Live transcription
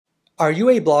Are you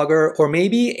a blogger or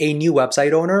maybe a new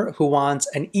website owner who wants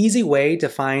an easy way to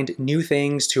find new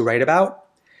things to write about?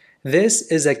 This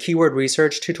is a keyword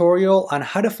research tutorial on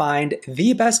how to find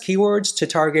the best keywords to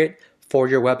target for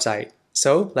your website.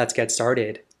 So let's get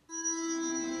started.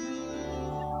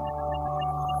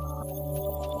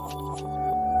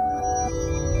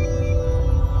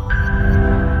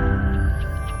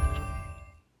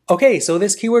 Okay, so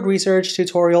this keyword research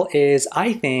tutorial is,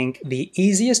 I think, the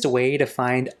easiest way to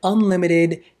find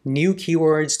unlimited new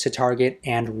keywords to target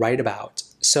and write about.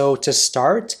 So to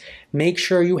start, make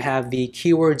sure you have the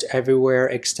Keywords Everywhere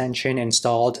extension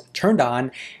installed, turned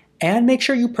on, and make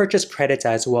sure you purchase credits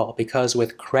as well, because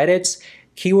with credits,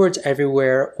 Keywords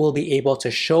Everywhere will be able to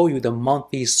show you the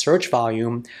monthly search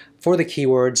volume for the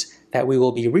keywords that we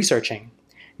will be researching.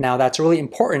 Now, that's really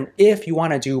important if you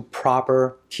want to do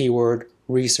proper keyword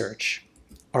research.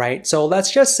 All right, so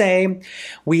let's just say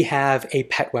we have a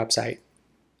pet website,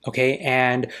 okay,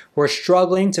 and we're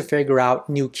struggling to figure out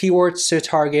new keywords to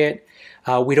target.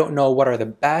 We don't know what are the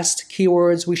best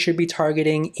keywords we should be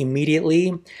targeting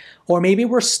immediately, or maybe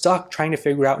we're stuck trying to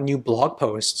figure out new blog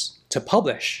posts to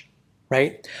publish,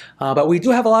 right? But we do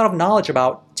have a lot of knowledge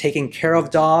about taking care of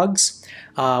dogs.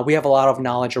 We have a lot of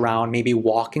knowledge around maybe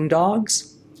walking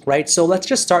dogs, right? So let's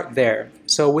just start there.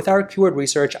 So with our keyword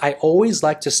research, I always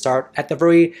like to start at the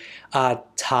very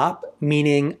top,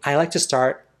 meaning I like to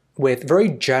start with very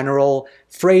general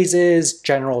phrases,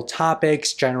 general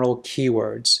topics, general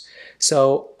keywords.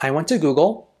 So I went to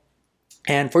Google,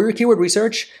 and for your keyword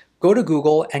research, go to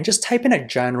Google and just type in a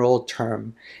general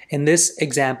term. In this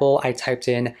example, I typed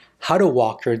in how to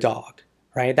walk your dog,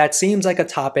 right? That seems like a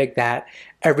topic that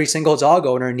every single dog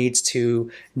owner needs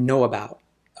to know about.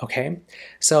 Okay,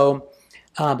 so,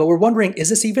 but we're wondering, is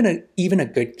this even a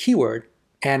good keyword?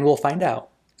 And we'll find out.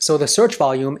 So the search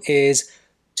volume is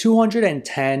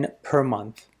 210 per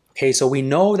month. Okay, so we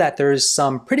know that there's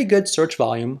some pretty good search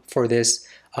volume for this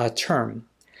term.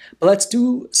 But let's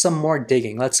do some more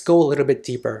digging. Let's go a little bit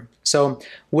deeper. So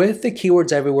with the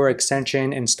Keywords Everywhere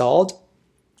extension installed,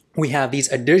 we have these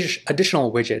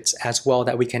additional widgets as well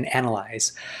that we can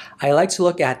analyze. I like to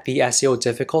look at the SEO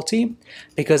difficulty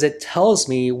because it tells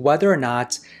me whether or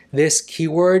not this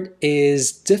keyword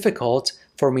is difficult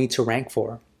for me to rank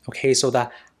for. Okay, so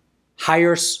the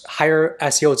higher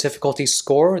SEO difficulty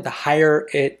score,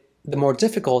 the more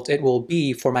difficult it will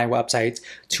be for my website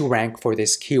to rank for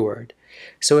this keyword.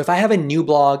 So if I have a new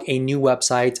blog, a new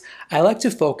website, I like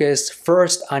to focus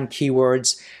first on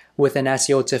keywords with an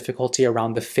SEO difficulty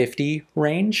around the 50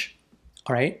 range,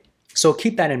 all right? So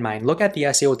keep that in mind. Look at the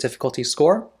SEO difficulty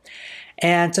score.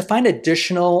 And to find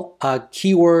additional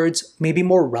keywords, maybe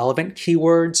more relevant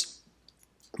keywords,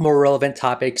 more relevant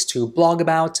topics to blog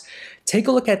about, take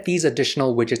a look at these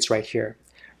additional widgets right here.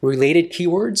 Related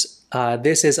keywords,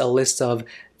 this is a list of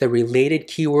the related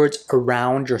keywords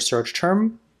around your search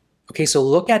term. Okay, so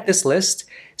look at this list,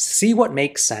 see what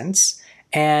makes sense,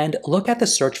 and look at the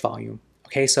search volume.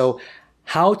 Okay, so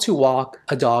how to walk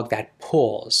a dog that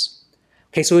pulls.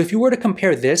 Okay, so if you were to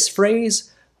compare this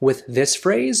phrase with this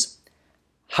phrase,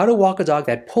 how to walk a dog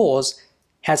that pulls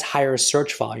has higher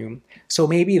search volume. So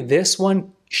maybe this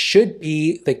one should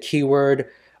be the keyword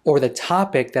or the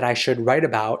topic that I should write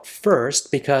about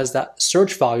first because the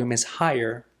search volume is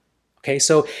higher. Okay,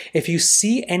 so if you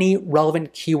see any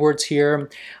relevant keywords here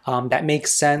that make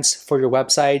sense for your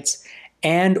websites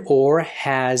and or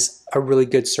has a really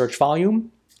good search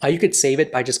volume, you could save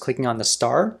it by just clicking on the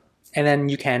star, and then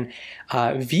you can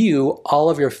view all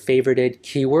of your favorited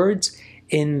keywords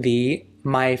in the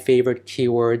My Favorite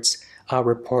Keywords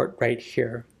report right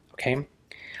here, okay?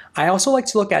 I also like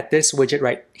to look at this widget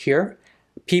right here,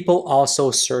 People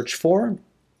Also Search For.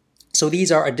 So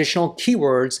these are additional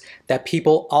keywords that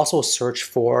people also search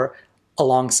for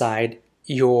alongside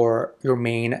your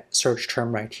main search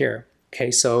term right here. Okay,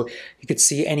 so you could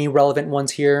see any relevant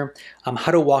ones here.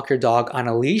 How to walk your dog on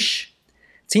a leash.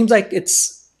 It seems like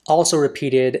it's also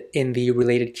repeated in the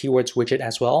related keywords widget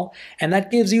as well. And that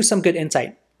gives you some good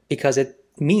insight because it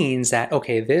means that,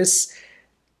 okay, this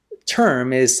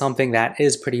term is something that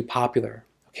is pretty popular.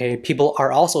 Okay, people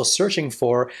are also searching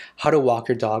for how to walk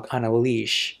your dog on a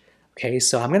leash. Okay,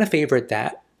 so I'm gonna favorite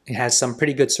that. It has some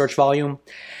pretty good search volume.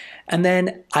 And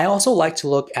then I also like to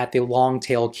look at the long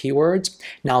tail keywords.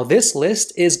 Now this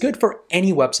list is good for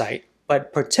any website,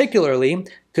 but particularly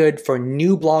good for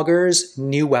new bloggers,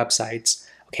 new websites.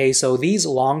 Okay, so these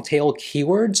long tail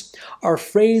keywords are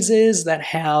phrases that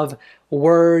have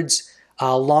words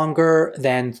longer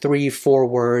than 3-4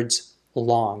 words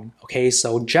long. Okay,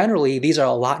 so generally these are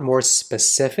a lot more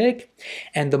specific,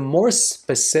 and the more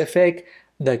specific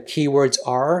the keywords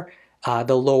are,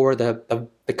 the lower the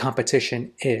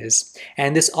competition is.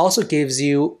 And this also gives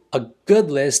you a good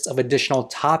list of additional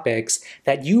topics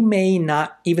that you may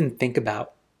not even think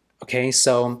about. Okay,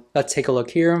 so let's take a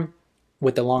look here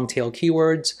with the long tail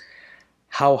keywords.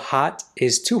 How hot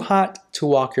is too hot to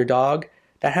walk your dog?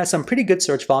 That has some pretty good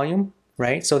search volume,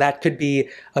 right? So that could be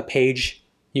a page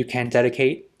you can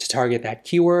dedicate to target that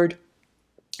keyword.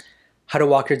 How to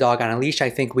walk your dog on a leash, I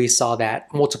think we saw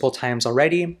that multiple times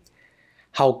already.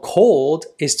 How cold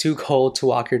is too cold to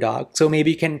walk your dog? So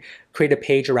maybe you can create a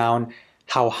page around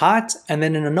how hot and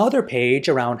then in another page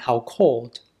around how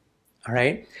cold. All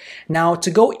right. Now to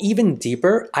go even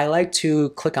deeper, I like to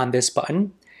click on this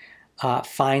button,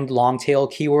 find long tail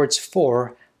keywords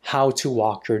for how to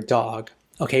walk your dog.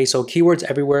 Okay, so Keywords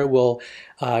Everywhere will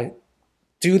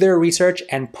do their research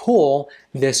and pull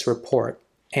this report.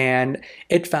 And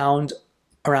it found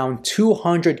around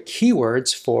 200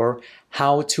 keywords for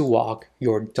how to walk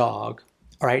your dog.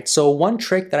 All right, so one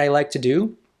trick that I like to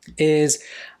do is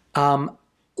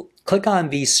click on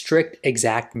the strict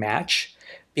exact match,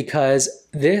 because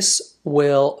this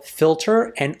will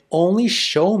filter and only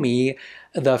show me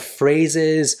the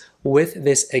phrases with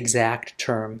this exact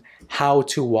term, how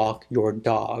to walk your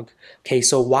dog. Okay,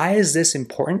 so why is this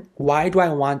important? Why do I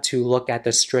want to look at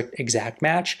the strict exact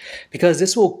match? Because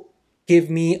this will give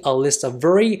me a list of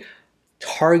very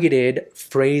targeted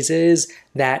phrases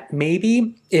that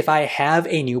maybe if I have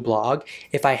a new blog,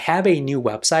 if I have a new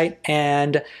website,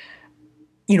 and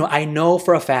I know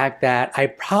for a fact that I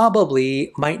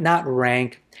probably might not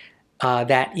rank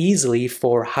that easily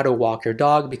for how to walk your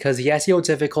dog because the SEO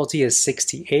difficulty is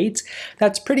 68.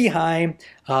 That's pretty high,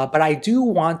 but I do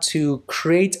want to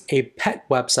create a pet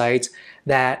website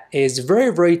that is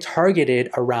very, very targeted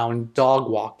around dog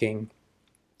walking.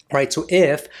 Right, so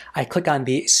if I click on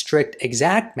the strict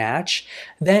exact match,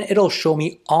 then it'll show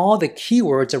me all the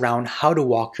keywords around how to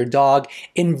walk your dog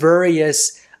in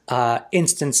various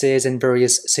instances and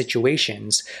various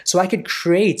situations. So I could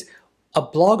create a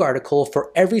blog article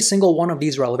for every single one of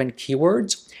these relevant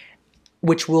keywords,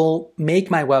 which will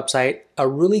make my website a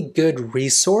really good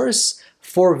resource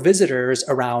for visitors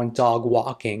around dog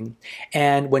walking.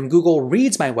 And when Google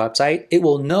reads my website, it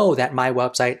will know that my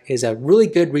website is a really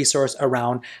good resource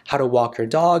around how to walk your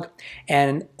dog.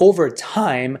 And over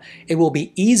time, it will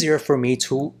be easier for me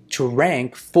to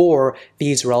rank for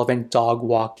these relevant dog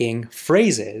walking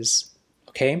phrases.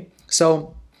 Okay,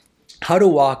 so how to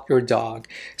walk your dog.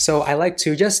 So I like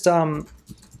to just how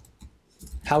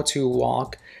to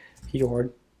walk your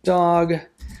dog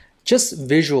just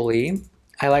visually.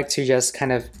 I like to just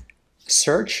kind of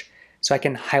search so I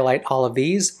can highlight all of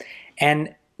these.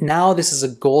 And now this is a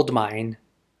gold mine,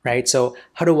 right? So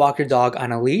how to walk your dog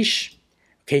on a leash.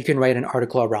 Okay, you can write an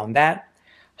article around that.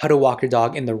 How to walk your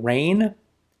dog in the rain,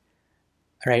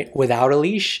 right? Without a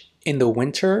leash, in the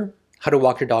winter. How to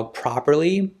walk your dog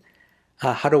properly.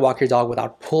 How to walk your dog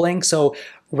without pulling. So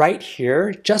right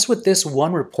here, just with this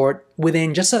one report,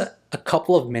 within just a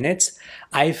couple of minutes,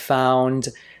 I found,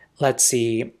 let's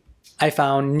see, I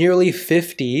found nearly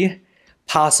 50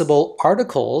 possible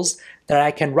articles that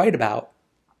I can write about,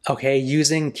 okay,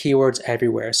 using Keywords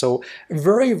Everywhere. So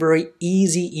very, very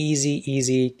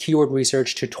easy keyword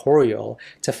research tutorial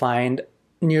to find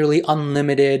nearly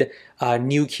unlimited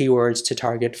new keywords to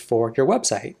target for your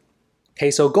website.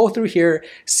 Okay, so go through here,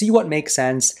 see what makes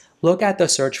sense, look at the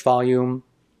search volume.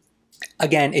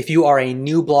 Again, if you are a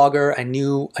new blogger, a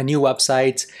new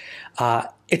website,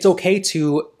 it's okay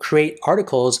to create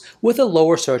articles with a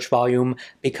lower search volume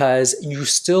because you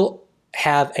still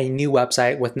have a new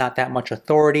website with not that much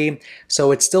authority.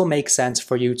 So it still makes sense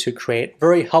for you to create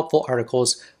very helpful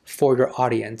articles for your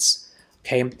audience.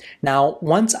 Okay, now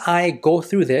once I go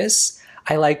through this,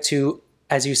 I like to,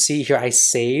 as you see here, I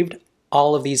saved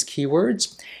all of these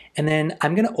keywords, and then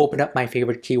I'm gonna open up my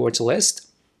favorite keywords list.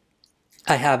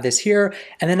 I have this here,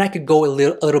 and then I could go a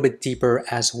little bit deeper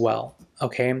as well.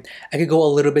 Okay, I could go a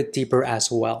little bit deeper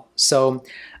as well. So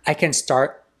I can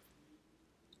start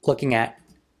looking at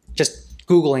just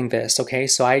Googling this. Okay,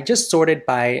 so I just sorted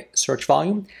by search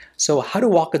volume. So how to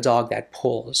walk a dog that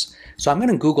pulls. So I'm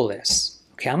going to Google this.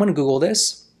 Okay, I'm going to Google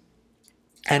this.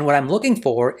 And what I'm looking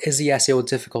for is the SEO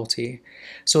difficulty.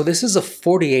 So this is a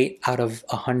 48 out of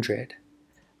 100.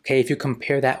 Okay, if you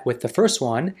compare that with the first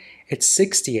one, it's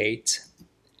 68.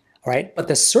 All right, but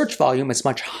the search volume is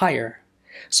much higher.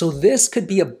 So this could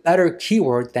be a better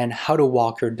keyword than how to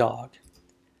walk your dog.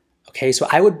 Okay, so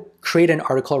I would create an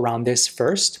article around this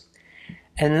first,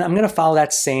 and then I'm gonna follow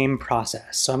that same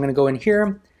process. So I'm gonna go in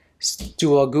here,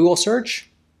 do a Google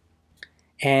search,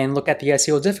 and look at the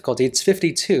SEO difficulty. It's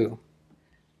 52,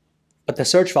 but the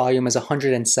search volume is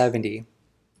 170.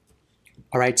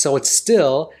 All right, so it's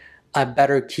still a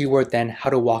better keyword than how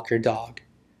to walk your dog,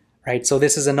 right? So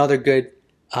this is another good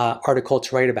article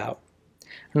to write about.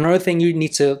 Another thing you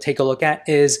need to take a look at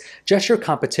is just your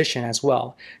competition as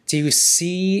well. Do you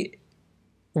see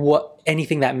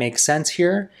anything that makes sense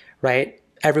here, right?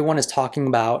 Everyone is talking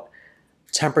about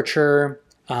temperature,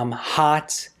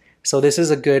 hot. So this is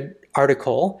a good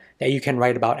article that you can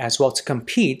write about as well to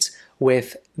compete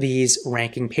with these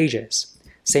ranking pages.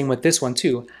 Same with this one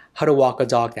too, how to walk a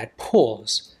dog that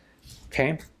pulls,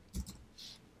 okay?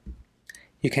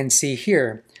 You can see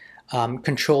here,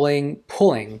 controlling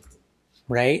pulling,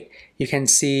 right? You can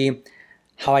see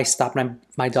how I stop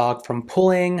my dog from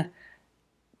pulling.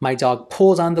 My dog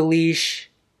pulls on the leash,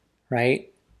 right?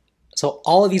 So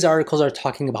all of these articles are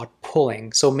talking about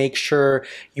pulling. So make sure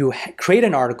you create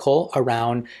an article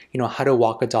around, how to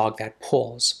walk a dog that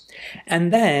pulls.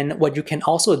 And then what you can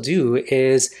also do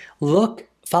is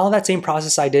follow that same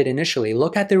process I did initially.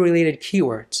 Look at the related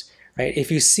keywords, right?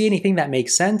 If you see anything that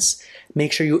makes sense,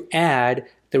 make sure you add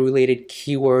the related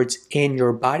keywords in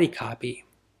your body copy,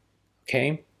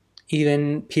 okay?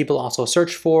 Even people also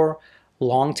search for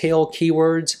long tail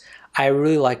keywords. I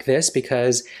really like this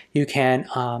because you can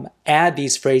add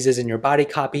these phrases in your body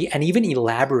copy and even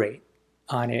elaborate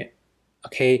on it,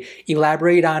 okay?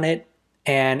 Elaborate on it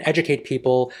and educate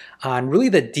people on really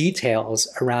the details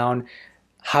around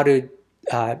how to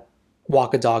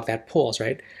walk a dog that pulls,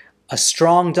 right? A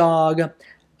strong dog,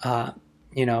 how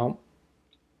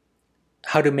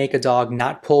to make a dog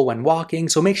not pull when walking.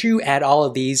 So make sure you add all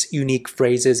of these unique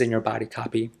phrases in your body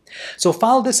copy. So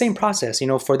follow the same process.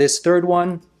 For this third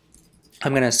one,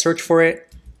 I'm going to search for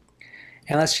it.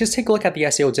 And let's just take a look at the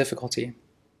SEO difficulty.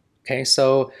 Okay,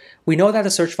 so we know that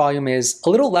the search volume is a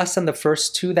little less than the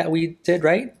first two that we did,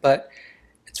 right? But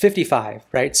it's 55,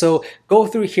 right? So go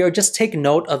through here, just take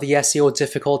note of the SEO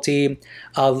difficulty,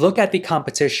 look at the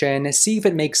competition, see if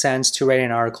it makes sense to write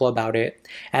an article about it.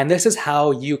 And this is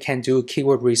how you can do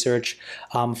keyword research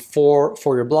for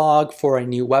your blog, for a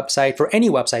new website, for any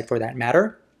website for that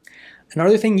matter.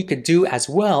 Another thing you could do as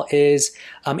well is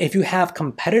if you have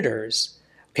competitors,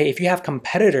 okay, if you have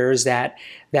competitors that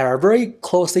are very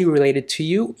closely related to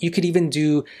you, you could even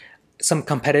do some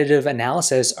competitive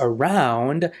analysis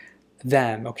around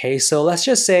them, okay? So let's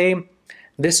just say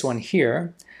this one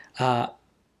here,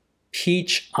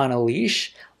 Peach on a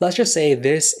Leash. Let's just say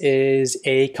this is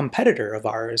a competitor of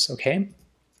ours, okay?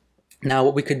 Now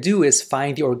what we could do is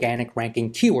find the organic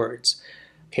ranking keywords.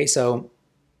 Okay, so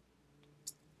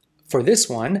for this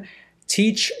one,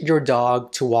 teach your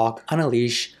dog to walk on a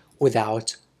leash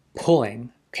without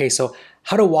pulling. Okay, so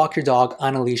how to walk your dog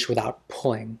on a leash without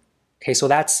pulling. Okay, so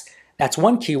that's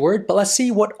one keyword, but let's see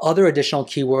what other additional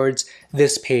keywords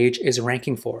this page is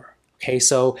ranking for. Okay,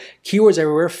 so Keywords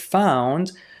Everywhere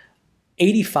found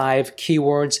 85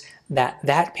 keywords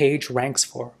that page ranks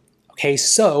for. Okay,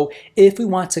 so if we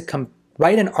want to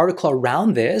write an article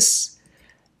around this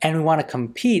and we want to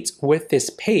compete with this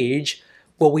page,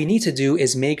 what we need to do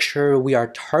is make sure we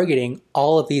are targeting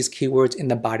all of these keywords in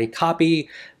the body copy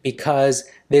because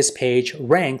this page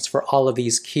ranks for all of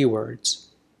these keywords.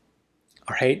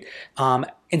 All right.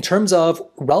 In terms of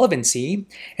relevancy,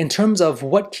 in terms of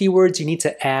what keywords you need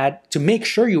to add to make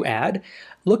sure you add,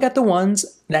 look at the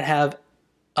ones that have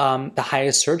the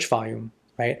highest search volume,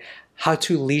 right? How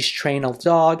to leash train a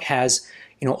dog has,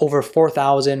 over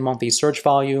 4,000 monthly search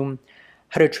volume.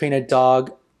 How to train a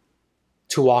dog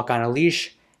to walk on a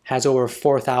leash has over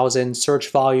 4,000 search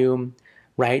volume,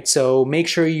 right? So make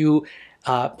sure you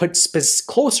put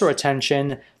closer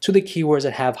attention to the keywords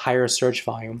that have higher search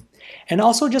volume. And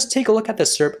also just take a look at the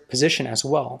SERP position as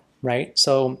well, right?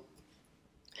 So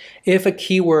if a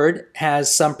keyword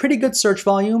has some pretty good search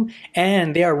volume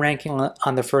and they are ranking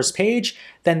on the first page,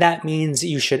 then that means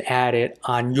you should add it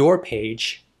on your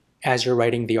page as you're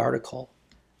writing the article.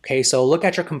 Okay, so look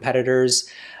at your competitors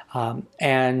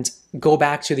and go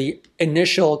back to the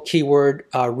initial keyword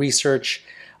research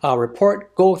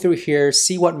report, go through here,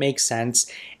 see what makes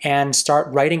sense, and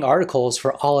start writing articles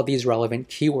for all of these relevant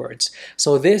keywords.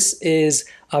 So this is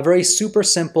a very super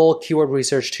simple keyword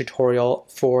research tutorial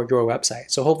for your website.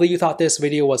 So hopefully you thought this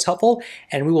video was helpful,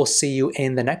 and we will see you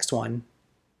in the next one.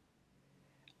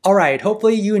 All right,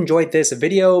 hopefully you enjoyed this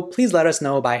video. Please let us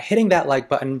know by hitting that like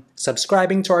button,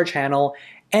 subscribing to our channel,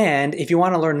 and if you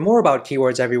want to learn more about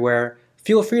Keywords Everywhere,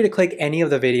 feel free to click any of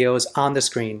the videos on the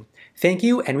screen. Thank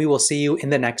you, and we will see you in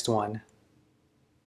the next one.